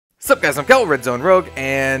Sup guys, I'm Kel, Red Zone Rogue,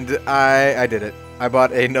 and I did it. I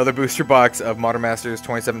bought another booster box of Modern Masters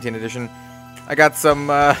 2017 edition. I got some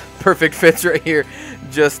perfect fits right here,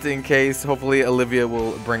 just in case. Hopefully Olivia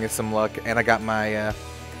will bring us some luck, and I got my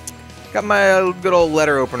good old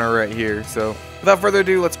letter opener right here. So without further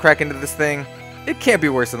ado, let's crack into this thing. It can't be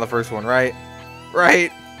worse than the first one, right?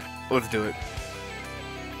 Right? Let's do it.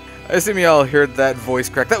 I assume y'all heard that voice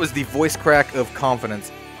crack. That was the voice crack of confidence.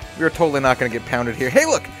 We are totally not going to get pounded here. Hey,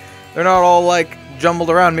 look! They're not all, like, jumbled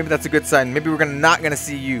around. Maybe that's a good sign. Maybe we're not going to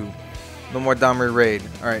see you. No more Domri raid.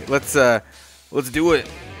 Alright, let's do it.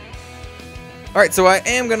 Alright, so I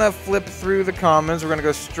am going to flip through the commons. We're going to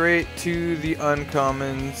go straight to the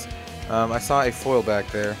uncommons. I saw a foil back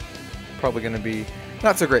there. Probably going to be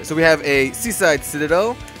not so great. So we have a Seaside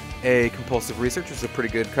Citadel, a Compulsive Research, which is a pretty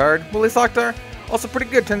good card. Willie Thoktar, also pretty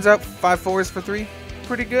good. Turns out 5 4s for 3.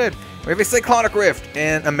 Pretty good. We have a Cyclonic Rift,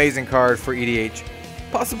 an amazing card for EDH.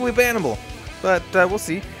 Possibly bannable, but we'll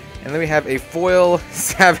see. And then we have a foil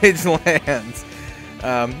Savage Lands.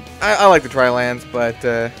 I like the Tri-Lands, but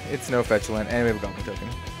it's no fetch land. And we have a Goblin token.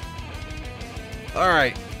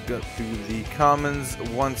 Alright, go through the commons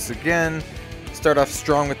once again. Start off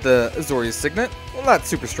strong with the Azorius Signet. Well, not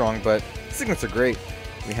super strong, but Signets are great.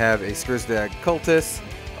 We have a Skursdag Cultist,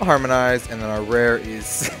 a Harmonized, and then our rare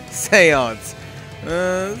is Seance.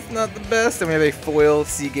 It's not the best. And we have a foil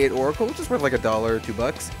Seagate Oracle, which is worth like $1 or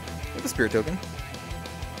 $2 with a Spirit token.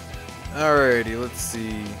 Alrighty, let's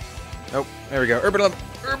see. Oh, there we go.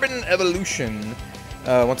 Urban Evolution.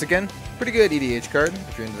 Once again, pretty good EDH card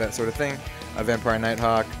if you're into that sort of thing. A Vampire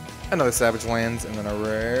Nighthawk, another Savage Lands, and then a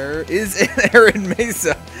rare is an Arid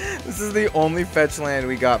Mesa. This is the only fetch land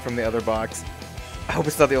we got from the other box. I hope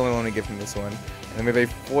it's not the only one we get from this one. And then we have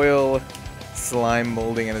a foil Slime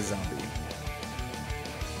Molding and a Zombie.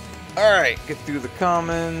 Alright, get through the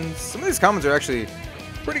commons. Some of these commons are actually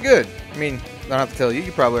pretty good. I mean, I don't have to tell you,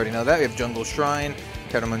 you probably already know that. We have Jungle Shrine,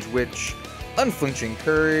 Countermunch Witch, Unflinching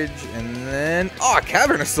Courage, and then... oh,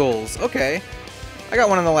 Cavern of Souls! Okay. I got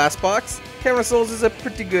one in the last box. Cavern of Souls is a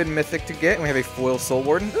pretty good mythic to get, and we have a foil Soul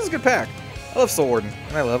Warden. This is a good pack. I love Soul Warden,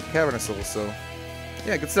 and I love Cavern of Souls, so...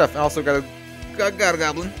 yeah, good stuff. I also got a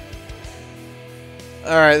Goblin.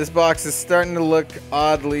 Alright, this box is starting to look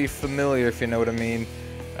oddly familiar, if you know what I mean.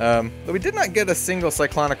 But we did not get a single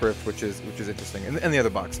Cyclonic Rift, which is interesting. In the other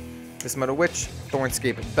box, this Metal Witch,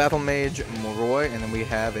 Thornscape Battle Mage, Moroi, and then we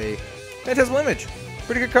have a Phantasmal Image.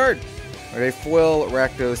 Pretty good card. We have a foil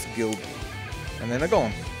Rakdos Guild, and then a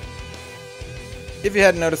Golem. If you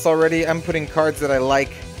hadn't noticed already, I'm putting cards that I like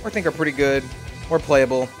or think are pretty good or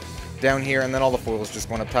playable down here, and then all the foils just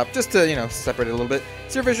going up top, just to, you know, separate it a little bit.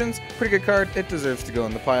 Seer Vision's pretty good card. It deserves to go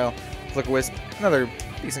in the pile. Flick-O-Wisp, another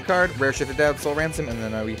decent card. Rare Shifted Dab, Soul Ransom, and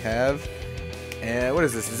then we have, what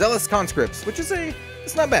is this? Zealous Conscripts, which is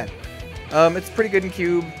it's not bad. It's pretty good in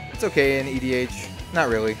Cube. It's okay in EDH. Not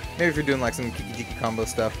really. Maybe if you're doing like some Kiki-Jiki combo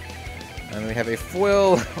stuff. And we have a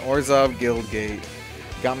foil Orzhov Guildgate.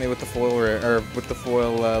 Got me with the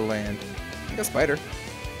foil land. I got Spider.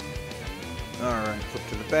 Alright, flip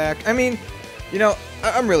to the back. I mean, you know,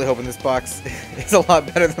 I'm really hoping this box is a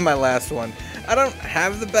lot better than my last one. I don't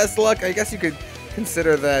have the best luck. I guess you could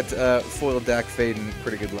consider that foil Dak Faden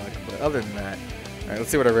pretty good luck. But other than that, alright,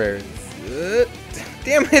 let's see what our rare is.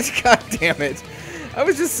 Damn it! God damn it! I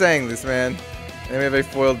was just saying this, man. And we have a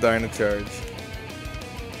foil Dynacharge.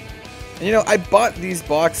 And you know, I bought these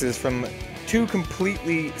boxes from 2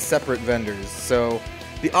 completely separate vendors, so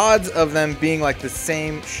the odds of them being like the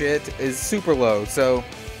same shit is super low. So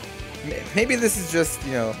maybe this is just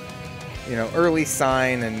you know early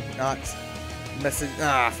sign and not message.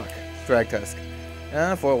 Ah, fuck. Drag Tusk.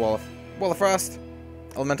 Foil Wall of Frost.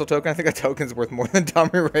 Elemental token. I think a token's worth more than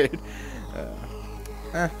Domri Raid.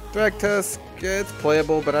 Drag Tusk. It's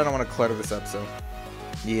playable, but I don't want to clutter this up. So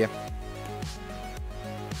yeah.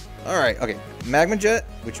 Alright, okay. Magma Jet,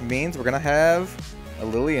 which means we're going to have a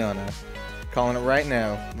Liliana. Calling it right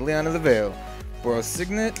now. Liliana the Veil. Boros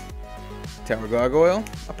Signet. Tower Gargoyle.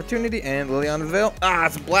 Opportunity, and Liliana the Veil. Ah,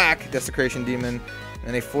 it's black! Desecration Demon.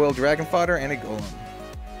 And a foil Dragon Fodder and a Golem.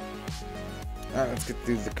 Alright, let's get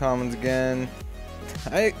through the commons again.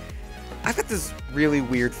 I've got this really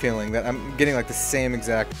weird feeling that I'm getting like the same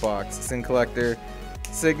exact box. Sin Collector,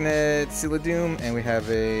 Signet, Seal of Doom, and we have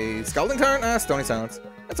a Scalding Tarn. Stony Silence.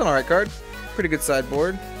 That's an alright card. Pretty good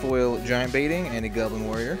sideboard. Foil Giant Baiting and a Goblin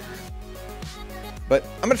Warrior. But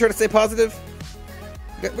I'm going to try to stay positive.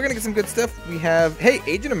 We're going to get some good stuff. We have, hey,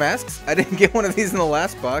 Agent of Masks. I didn't get one of these in the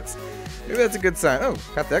last box. Maybe that's a good sign. Oh,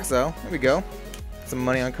 Path to Exile. There we go. Some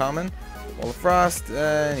money on common. Wall of Frost,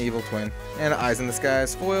 an Evil Twin. And Eyes in the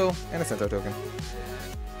Skies foil, and a Centaur token.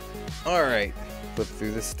 Alright. flip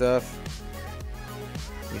through this stuff.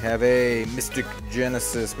 We have a Mystic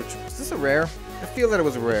Genesis, which, is this a rare? I feel that it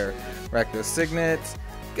was a rare. Rakdos Signet,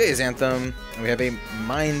 Gaze Anthem, and we have a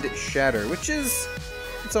Mind Shatter, which is,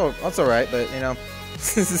 it's alright, but, you know,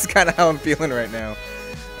 this is kind of how I'm feeling right now.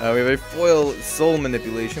 We have a Foil Soul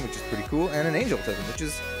Manipulation, which is pretty cool, and an Angel Token, which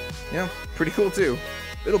is, you know, pretty cool too.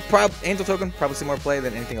 Angel Token, probably see more play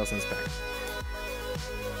than anything else in this pack.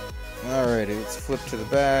 Alrighty, let's flip to the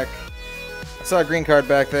back. I saw a green card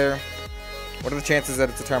back there. What are the chances that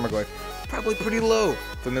it's a Tarmogoyf? Probably pretty low.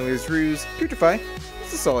 Familiar's Ruse, Putrefy,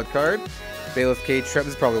 it's a solid card. Bailiff Cage Trap,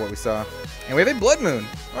 this is probably what we saw. And we have a Blood Moon.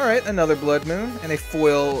 Alright, another Blood Moon, and a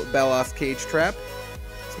Foil Baloth Cage Trap.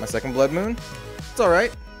 It's my second Blood Moon. It's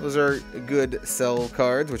alright. Those are good sell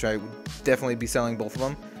cards, which I would definitely be selling both of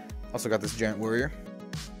them. Also got this Giant Warrior.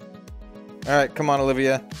 Alright, come on,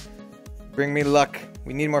 Olivia. Bring me luck.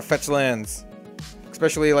 We need more fetch lands.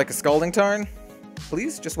 Especially like a Scalding Tarn.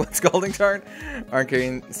 Please, just one Scalding Tarn.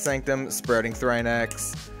 Arcane Sanctum, Sprouting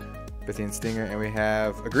Thrynax, Bithian Stinger, and we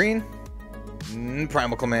have a green.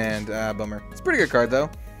 Primal Command. Bummer. It's a pretty good card, though.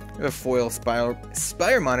 We have a Foil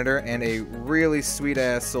Spire Monitor and a really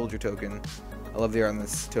sweet-ass Soldier Token. I love the art on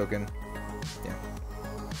this token. Yeah.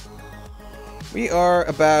 We are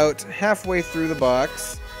about halfway through the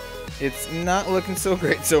box. It's not looking so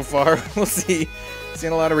great so far. We'll see.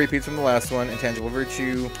 Seeing a lot of repeats from the last one. Intangible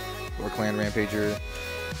Virtue, or Clan Rampager.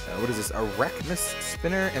 What is this? A Arachnis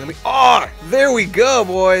Spinner, and then we. Oh, there we go,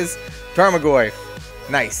 boys. Tarmogoyf.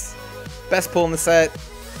 Nice. Best pull in the set.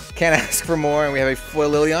 Can't ask for more. And we have a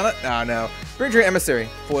Foil Liliana. Oh no. Bridger Emissary.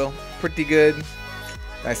 Foil. Pretty good.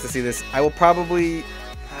 Nice to see this. I will probably.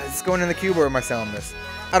 Is this going in the cube or am I selling this?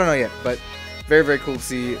 I don't know yet, but very, very cool to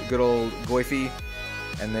see good old Goyfy.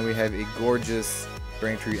 And then we have a gorgeous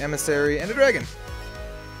Braintree Emissary and a dragon.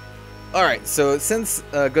 Alright, so since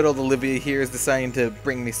good old Olivia here is deciding to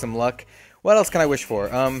bring me some luck, what else can I wish for?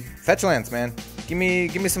 Fetch lands, man. Give me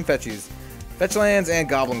some fetchies. Fetch lands and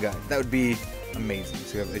Goblin Guide. That would be amazing.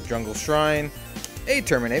 So we have a Jungle Shrine, a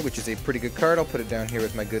Terminate, which is a pretty good card. I'll put it down here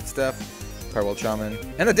with my good stuff. Firewall Shaman.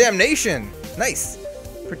 And a Damnation! Nice!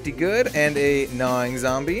 Pretty good. And a Gnawing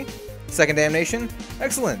Zombie. Second Damnation.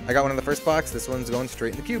 Excellent. I got one in the first box. This one's going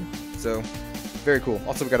straight in the cube. So, very cool.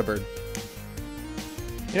 Also, we got a bird.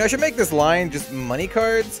 You know, I should make this line just money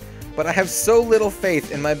cards, but I have so little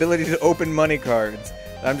faith in my ability to open money cards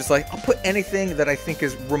that I'm just like, I'll put anything that I think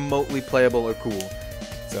is remotely playable or cool.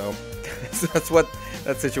 So, that's what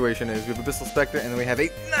that situation is. We have Abyssal Spectre, and then we have a...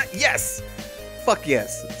 Yes! Fuck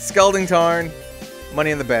yes. Scalding Tarn.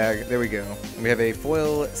 Money in the bag. There we go. And we have a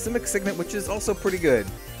Foil Simic Signet, which is also pretty good.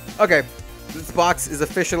 Okay. This box is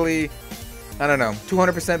officially, I don't know,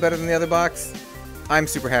 200% better than the other box. I'm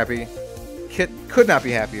super happy. Could not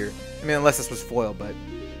be happier. I mean, unless this was foil, but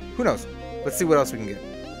who knows? Let's see what else we can get.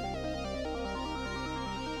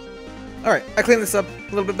 Alright, I cleaned this up a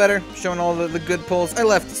little bit better, showing all the good pulls. I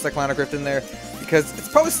left Cyclonic Rift in there because it's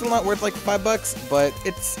probably still not worth like $5, but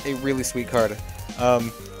it's a really sweet card.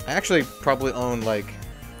 I actually probably own like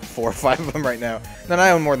 4 or 5 of them right now. Then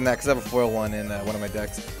I own more than that because I have a foil one in one of my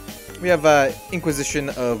decks. We have Inquisition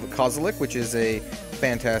of Kozilek, which is a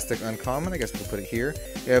fantastic uncommon. I guess we'll put it here.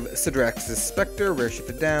 We have Sidrax's Spectre, rare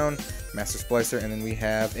shifted down, Master Splicer, and then we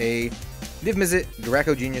have a Niv Mizzet,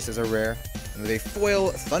 Draco Genius as a rare, and with a foil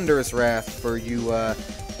Thunderous Wrath for you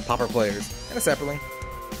Pauper players, and a Sapperling.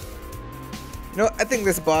 You know, I think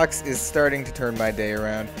this box is starting to turn my day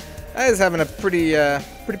around. I was having a pretty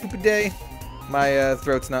poopy day. My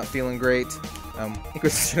throat's not feeling great.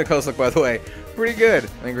 Inquisition of Kozilek, by the way, pretty good.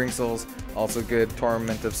 Lingering Souls, also good.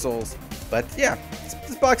 Torment of Souls. But yeah,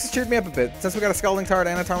 this box has cheered me up a bit. Since we got a Scalding Tarn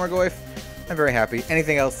and a Tarmogoyf, I'm very happy.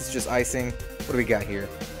 Anything else is just icing. What do we got here?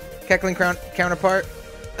 Cackling Counterpart.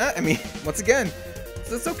 I mean, once again,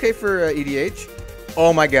 it's okay for EDH.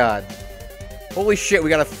 Oh my god. Holy shit, we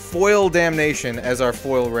got a Foil Damnation as our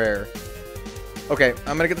foil rare. Okay,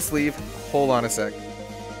 I'm gonna get the sleeve. Hold on a sec.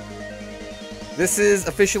 This is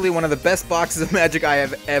officially one of the best boxes of Magic I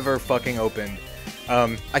have ever fucking opened.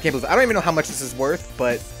 I can't believe it. I don't even know how much this is worth,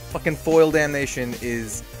 but fucking Foil Damnation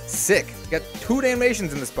is sick. You got 2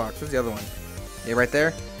 Damnations in this box. Where's the other one? Yeah, right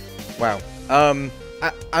there? Wow.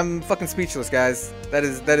 I'm fucking speechless, guys. That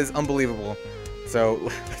is unbelievable. So,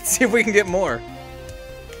 let's see if we can get more.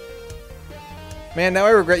 Man, now I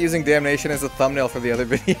regret using Damnation as a thumbnail for the other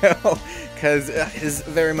video, because it is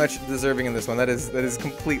very much deserving in this one. That is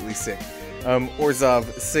completely sick. Orzhov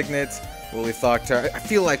Signet, Woolly Thoktar. I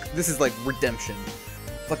feel like this is like redemption.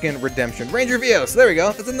 Fucking redemption. Ranger Vios, there we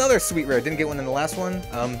go. That's another sweet rare. Didn't get one in the last one.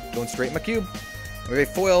 Going straight in my cube. We have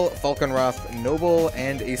a foil Falconroth Noble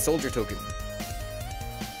and a Soldier Token.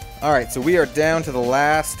 Alright, so we are down to the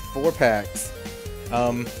last 4 packs.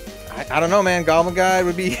 I don't know, man. Goblin Guide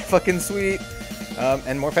would be fucking sweet.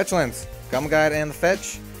 And more fetch lands. Goblin Guide and the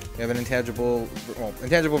fetch. We have an Intangible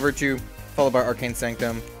Virtue, followed by Arcane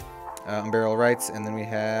Sanctum, Unburial Rites, and then we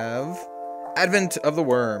have Advent of the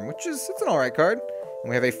Worm, which is, it's an alright card. And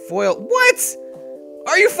we have a foil. What?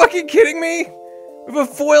 Are you fucking kidding me? We have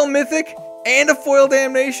a foil Mythic and a foil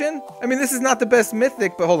Damnation? I mean, this is not the best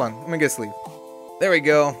Mythic, but hold on. I'm gonna get a sleeve. There we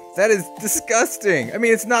go. That is disgusting. I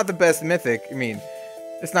mean, it's not the best Mythic. I mean,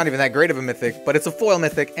 it's not even that great of a Mythic, but it's a foil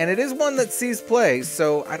Mythic, and it is one that sees play,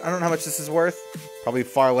 so I don't know how much this is worth. Probably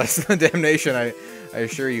far less than Damnation, I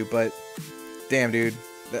assure you, but damn, dude.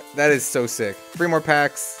 That is so sick. 3 more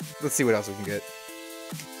packs. Let's see what else we can get.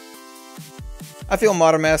 I feel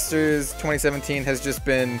Modern Masters 2017 has just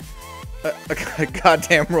been a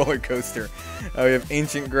goddamn roller coaster. We have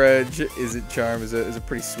Ancient Grudge, Is It Charm is a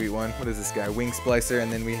pretty sweet one. What is this guy? Wing Splicer,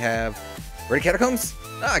 and then we have Ready Catacombs?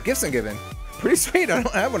 Ah, Gifts and Given. Pretty sweet, I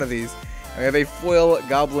don't have one of these. And we have a foil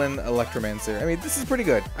Goblin Electromancer. I mean, this is pretty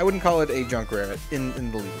good. I wouldn't call it a junk rare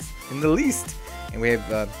in the least. And we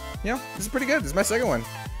have, you know, this is pretty good. This is my second one.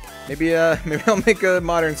 Maybe I'll make a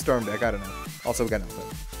Modern Storm deck, I don't know. Also, we got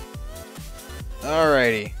nothing.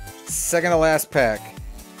 Alrighty, second to last pack.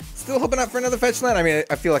 Still hoping out for another fetch land. I mean,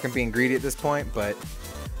 I feel like I'm being greedy at this point, but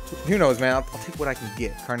who knows, man. I'll take what I can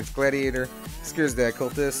get. Carnage Gladiator, Scares the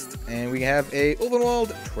Occultist, and we have a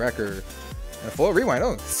Ulvenwald Tracker. And a foil Rewind.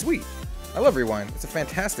 Oh, sweet. I love Rewind. It's a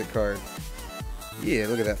fantastic card. Yeah,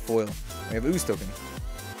 look at that foil. We have Ooze Token.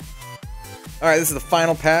 Alright, this is the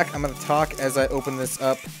final pack. I'm going to talk as I open this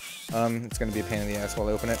up. It's going to be a pain in the ass while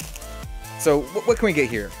I open it. So, what can we get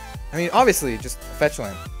here? I mean, obviously, just a fetch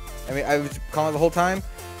land. I mean, I was calling it the whole time.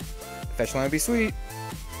 Fetch land would be sweet.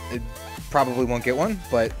 It probably won't get one,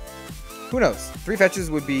 but who knows? 3 fetches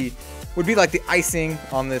would be like the icing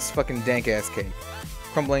on this fucking dank-ass cake.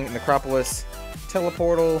 Crumbling Necropolis,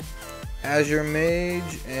 Teleportal, Azure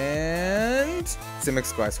Mage, and Simic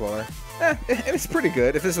Sky Swaller. It's pretty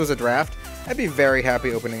good. If this was a draft, I'd be very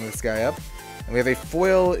happy opening this guy up. And we have a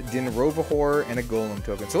foil Din Rovahor and a Golem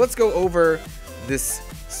token. So let's go over this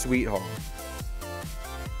sweet haul.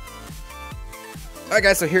 Alright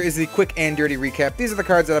guys, so here is the quick and dirty recap. These are the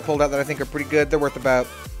cards that I pulled out that I think are pretty good. They're worth about,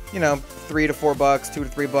 you know, $3 to $4, $2 to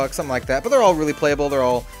 $3, something like that. But they're all really playable. They're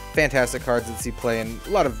all fantastic cards that see play in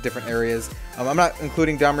a lot of different areas. I'm not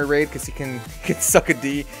including Domri Raid because he can suck a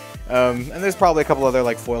D. And there's probably a couple other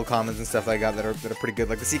like foil commons and stuff that I got that are pretty good.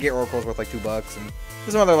 Like the Seagate Oracle is worth like $2, and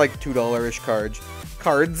there's some other like $2-ish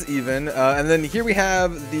cards even. And then here we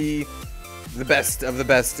have the best of the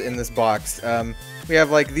best in this box. We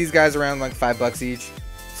have like these guys around like $5 each.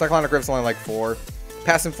 Cyclonic Rift's only like $4.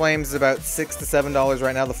 Passing Flames is about $6 to $7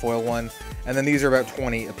 right now, the foil one. And then these are about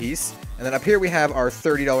 $20 a piece. And then up here we have our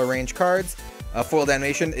 $30 range cards. Foil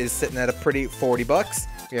Damnation is sitting at a pretty $40.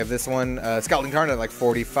 We have this one, Scalding Tarn at like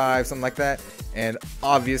 45, something like that. And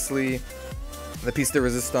obviously, the Piece de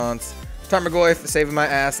Resistance. Tarmogoyf saving my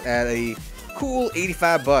ass at a cool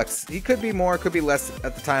 $85. He could be more, could be less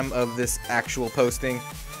at the time of this actual posting.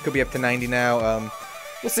 Could be up to 90 now.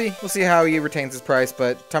 We'll see. We'll see how he retains his price,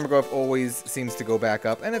 but Tarmogoyf always seems to go back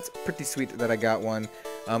up, and it's pretty sweet that I got one.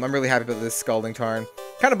 I'm really happy about this Scalding Tarn.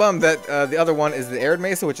 Kind of bummed that the other one is the Arid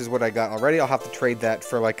Mesa, which is what I got already. I'll have to trade that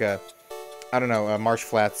for like a, I don't know, a Marsh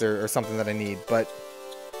Flats or something that I need. But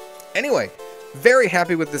anyway, very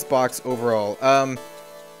happy with this box overall.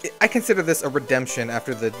 I consider this a redemption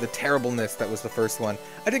after the terribleness that was the first one.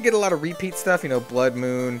 I did get a lot of repeat stuff, you know, Blood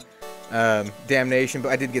Moon, Damnation, but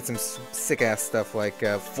I did get some sick-ass stuff like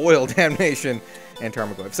Foil Damnation and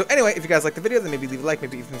Tarmogoyf. So anyway, if you guys liked the video, then maybe leave a like,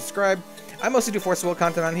 maybe even subscribe. I mostly do Force of Will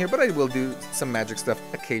content on here, but I will do some magic stuff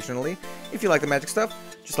occasionally. If you like the magic stuff,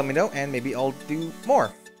 just let me know, and maybe I'll do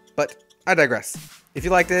more. But I digress. If you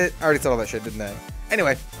liked it, I already said all that shit, didn't I?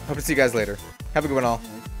 Anyway, hope to see you guys later. Have a good one all,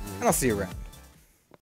 and I'll see you around.